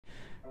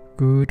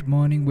Good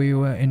morning, we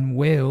were in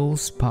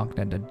Wales, parked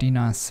at the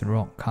Dinas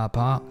rock car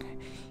park,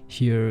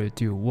 here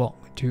to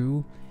walk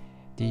to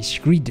the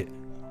Sgydau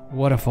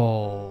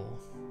waterfall.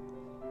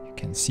 You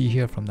can see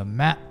here from the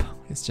map,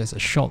 it's just a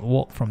short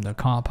walk from the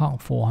car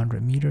park,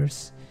 400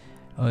 meters.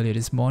 Earlier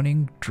this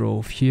morning,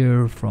 drove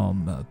here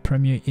from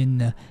Premier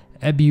in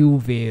Abbey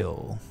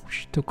Vale,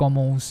 which took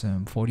almost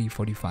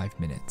 40-45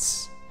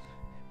 minutes.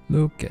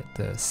 Look at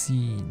the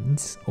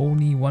scenes,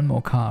 only one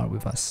more car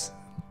with us.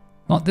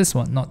 Not this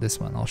one, not this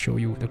one. I'll show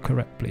you the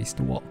correct place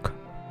to walk.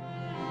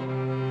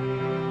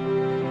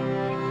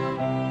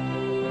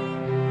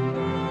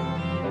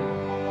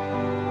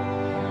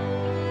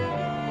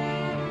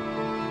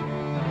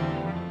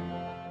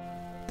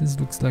 This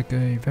looks like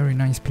a very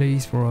nice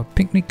place for a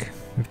picnic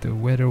if the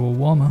weather were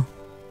warmer.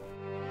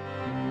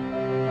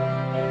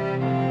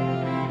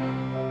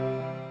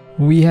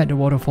 We had the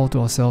waterfall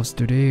to ourselves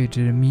today,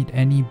 didn't meet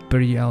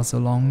anybody else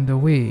along the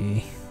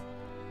way.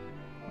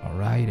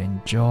 Alright,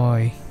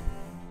 enjoy.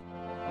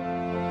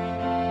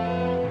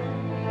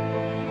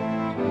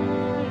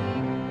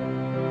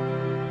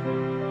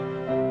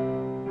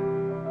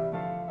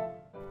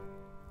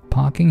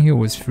 Parking here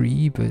was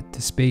free, but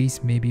the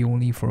space may be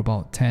only for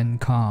about 10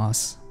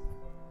 cars.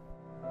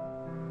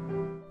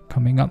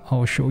 Coming up,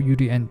 I'll show you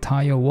the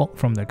entire walk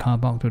from the car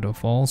park to the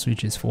falls,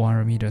 which is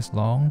 400 meters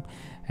long,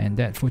 and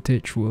that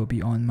footage will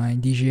be on my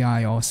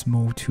DJI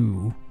Osmo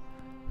 2.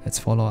 Let's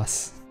follow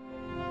us.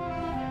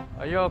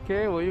 Are you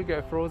okay? Will you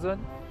get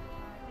frozen?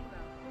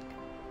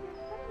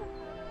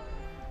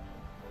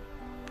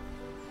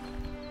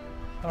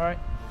 Alright.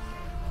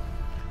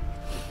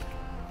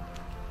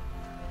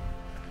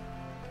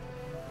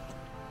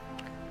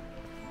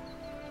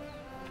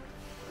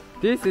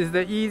 This is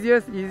the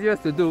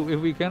easiest to do.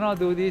 If we cannot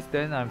do this,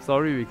 then I'm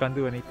sorry, we can't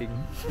do anything.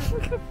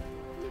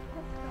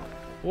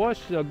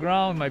 Wash the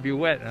ground, might be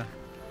wet.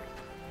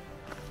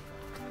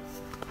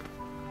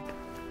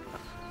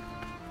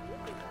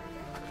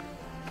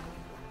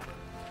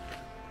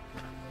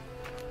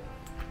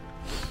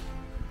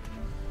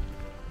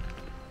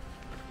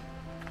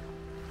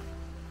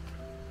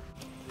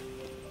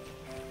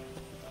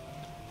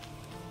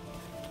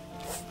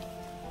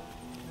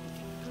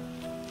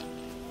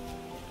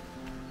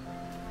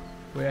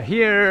 We're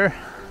here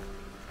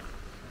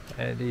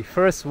at the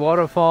first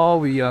waterfall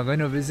we are going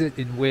to visit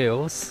in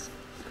Wales.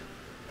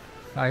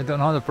 I don't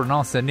know how to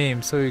pronounce the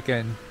name, so you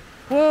can...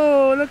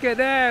 Whoa, look at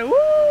that!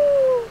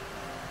 Woo!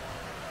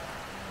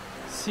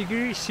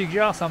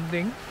 Sgydau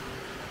something.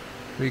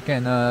 We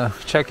can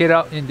check it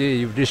out in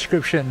the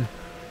description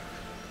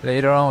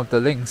later on with the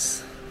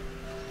links.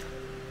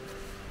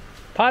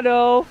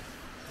 Paddle!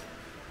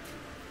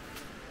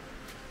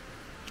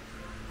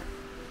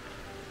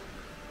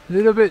 A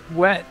little bit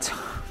wet,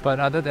 but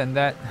other than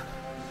that,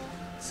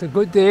 it's a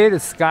good day. The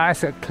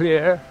skies are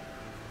clear.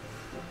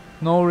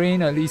 No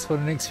rain, at least for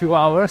the next few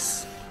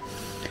hours.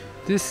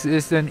 This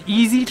is an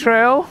easy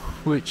trail,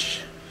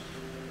 which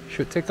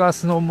should take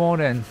us no more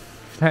than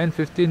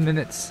 10-15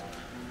 minutes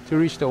to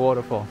reach the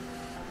waterfall.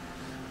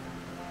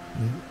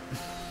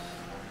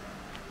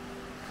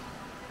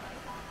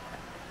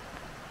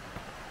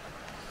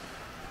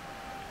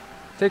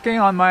 Taking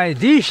on my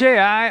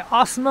DJI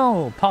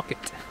Osmo Pocket.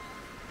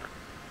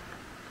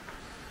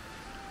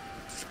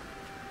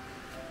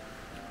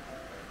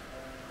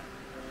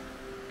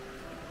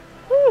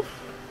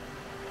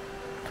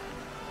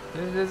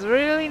 This is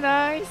really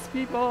nice,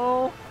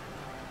 people.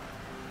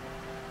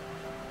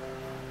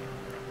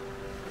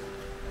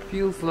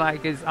 Feels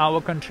like it's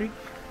our country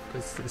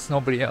because there's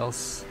nobody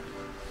else.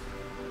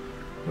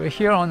 We're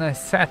here on a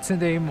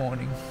Saturday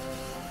morning.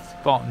 It's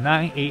about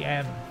 9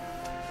 AM,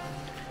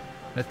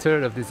 the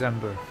 3rd of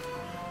December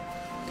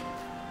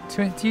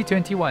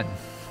 2021.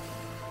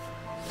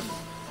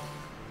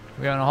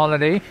 We're on a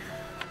holiday.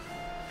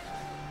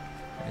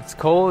 It's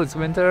cold, it's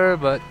winter,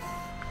 but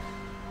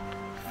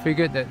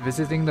figured that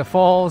visiting the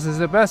falls is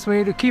the best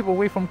way to keep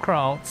away from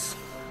crowds,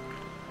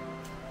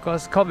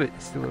 because COVID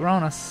is still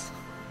around us.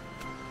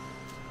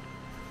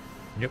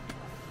 Yep.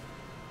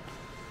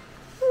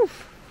 Whew.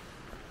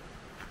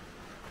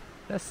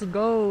 Let's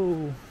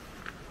go.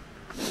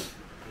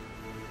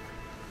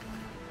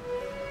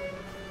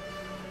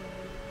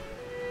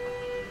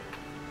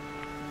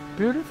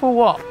 Beautiful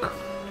walk.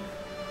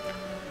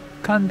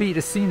 Can't beat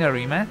the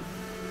scenery, man.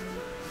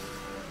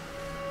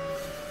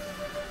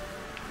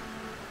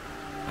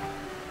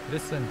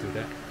 Listen to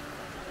that.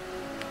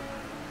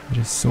 It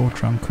is so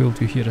tranquil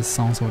to hear the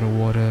sounds of the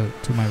water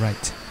to my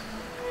right.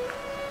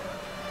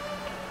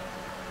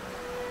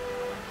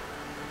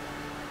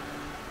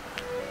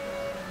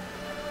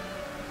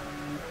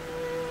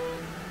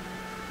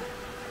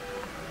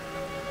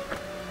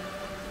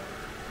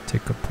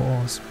 Take a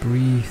pause,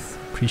 breathe,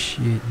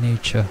 appreciate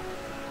nature.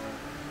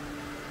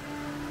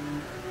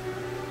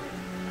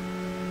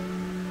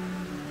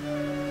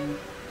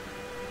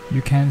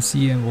 You can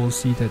see and will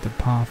see that the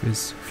path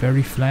is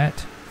very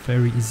flat,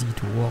 very easy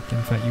to walk. In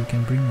fact, you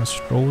can bring a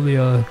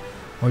stroller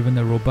or even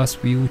a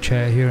robust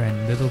wheelchair here,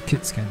 and little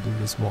kids can do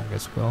this walk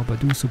as well, but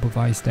do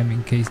supervise them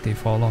in case they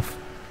fall off.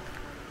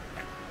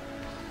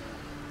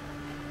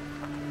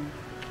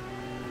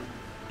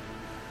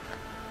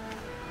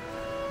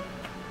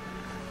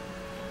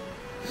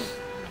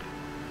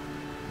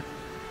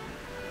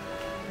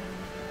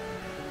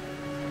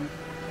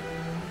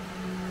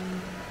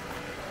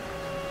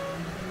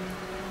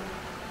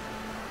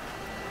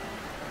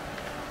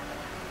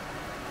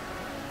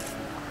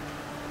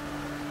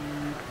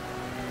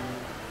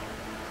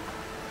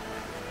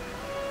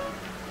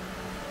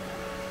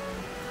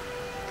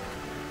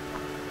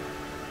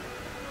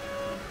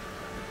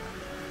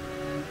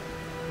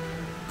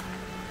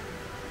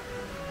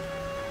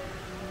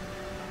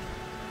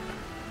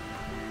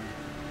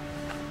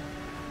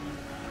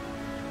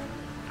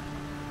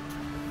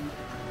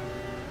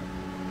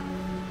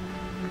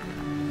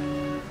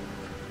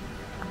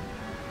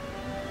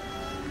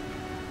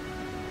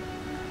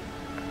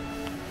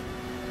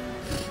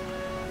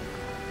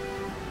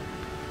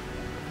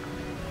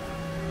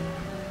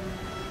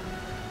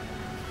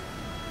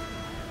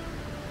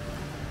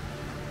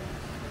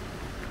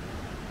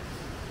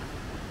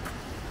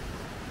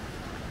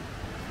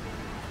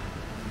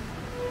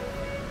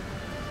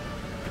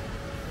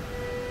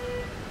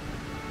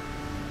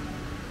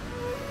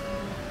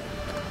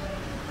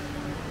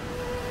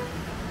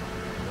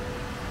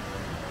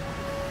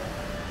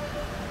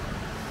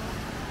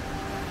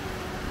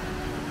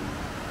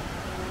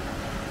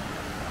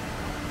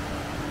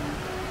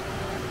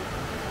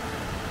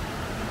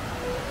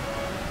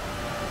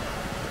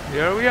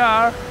 Here we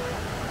are.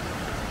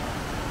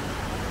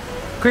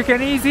 Quick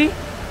and easy.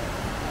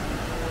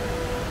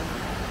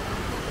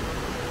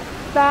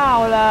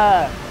 到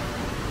了。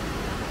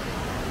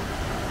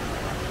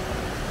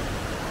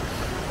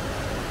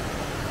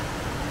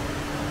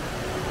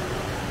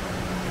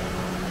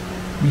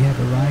We have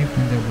arrived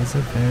and there was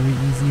a very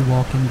easy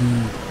walk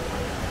indeed.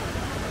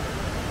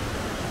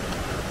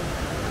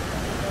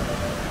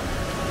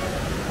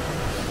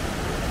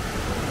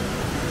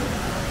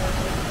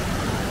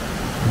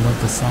 I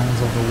love the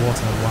sounds of the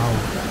water, wow.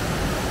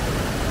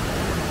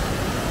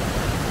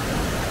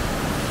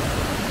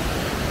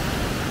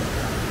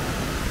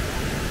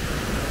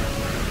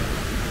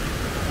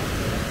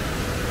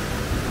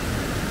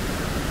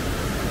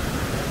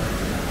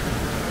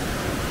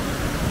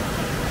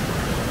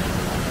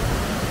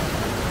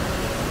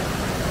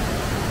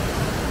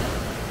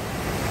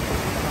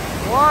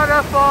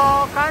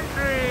 Waterfall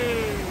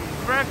country,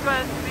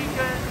 breakfast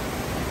beacon,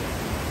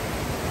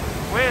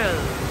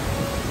 Wales.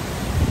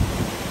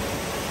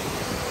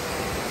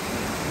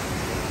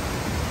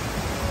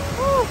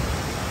 Woo.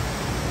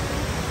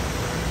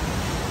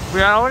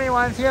 We are only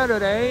ones here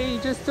today.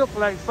 It just took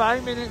like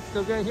 5 minutes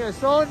to get here.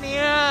 So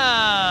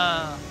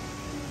near.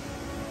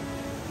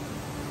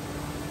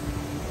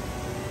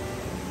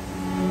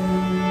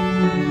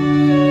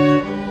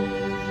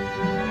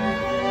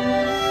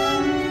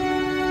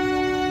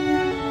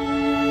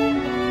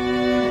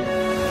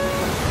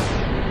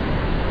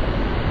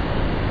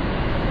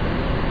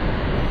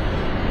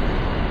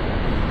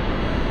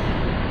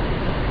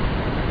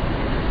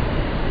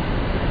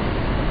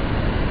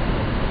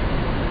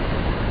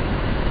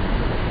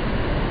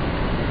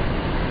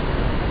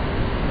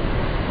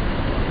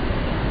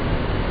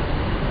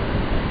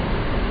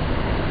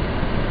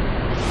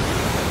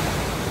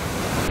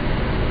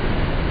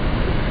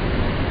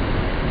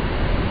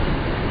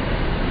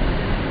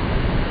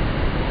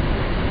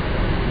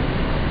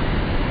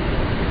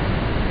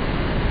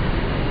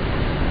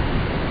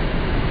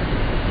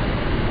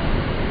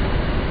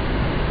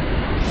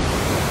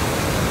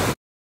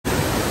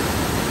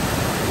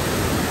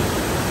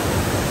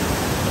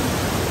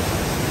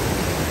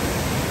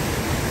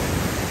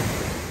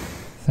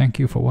 Thank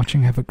you for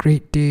watching. Have a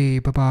great day.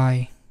 Bye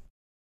bye.